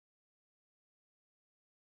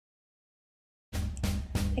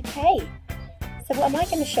Okay, so what am I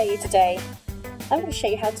going to show you today? I'm going to show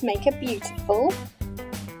you how to make a beautiful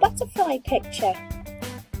butterfly picture.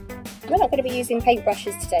 We're not going to be using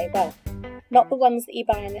paintbrushes today, well, not the ones that you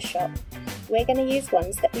buy in the shop. We're going to use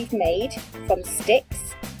ones that we've made from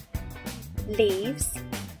sticks, leaves,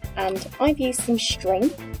 and I've used some string,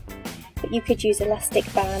 but you could use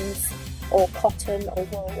elastic bands or cotton or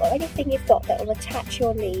wool or anything you've got that will attach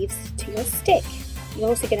your leaves to your stick. You're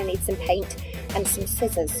also going to need some paint and some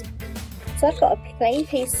scissors. So I've got a plain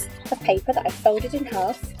piece of paper that I've folded in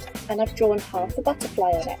half and I've drawn half a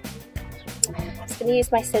butterfly on it. I'm just going to use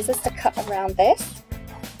my scissors to cut around this.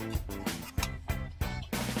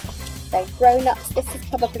 So grown-ups, this is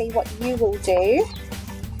probably what you will do,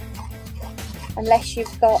 unless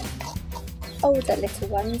you've got older little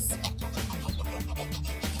ones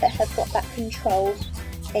that have got that control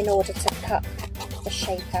in order to cut the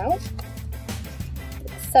shape out.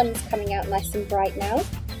 The sun's coming out nice and bright now.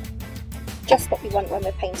 Just what we want when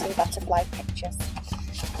we're painting butterfly pictures.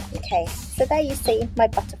 Okay, so there you see my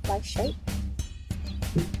butterfly shape.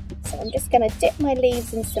 So I'm just going to dip my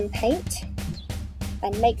leaves in some paint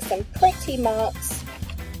and make some pretty marks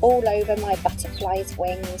all over my butterfly's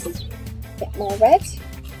wings. A bit more red.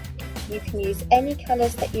 You can use any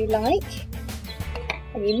colours that you like.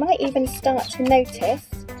 And you might even start to notice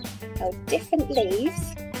how different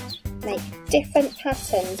leaves make different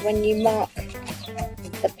patterns when you mark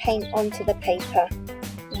the paint onto the paper.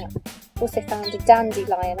 Now, also found a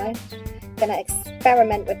dandelion. I'm going to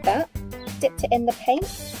experiment with that. Dipped it in the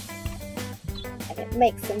paint and it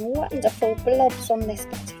makes some wonderful blobs on this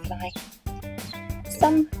butterfly.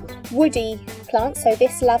 Some woody plants, so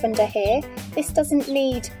this lavender here, this doesn't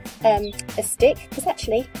need a stick because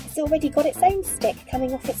actually it's already got its own stick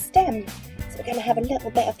coming off its stem. So we're going to have a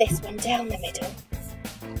little bit of this one down the middle.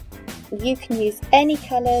 You can use any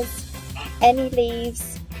colours, any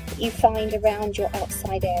leaves that you find around your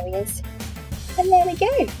outside areas. And there we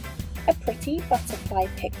go, a pretty butterfly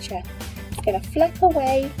picture. It's going to flap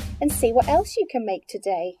away and see what else you can make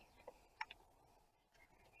today.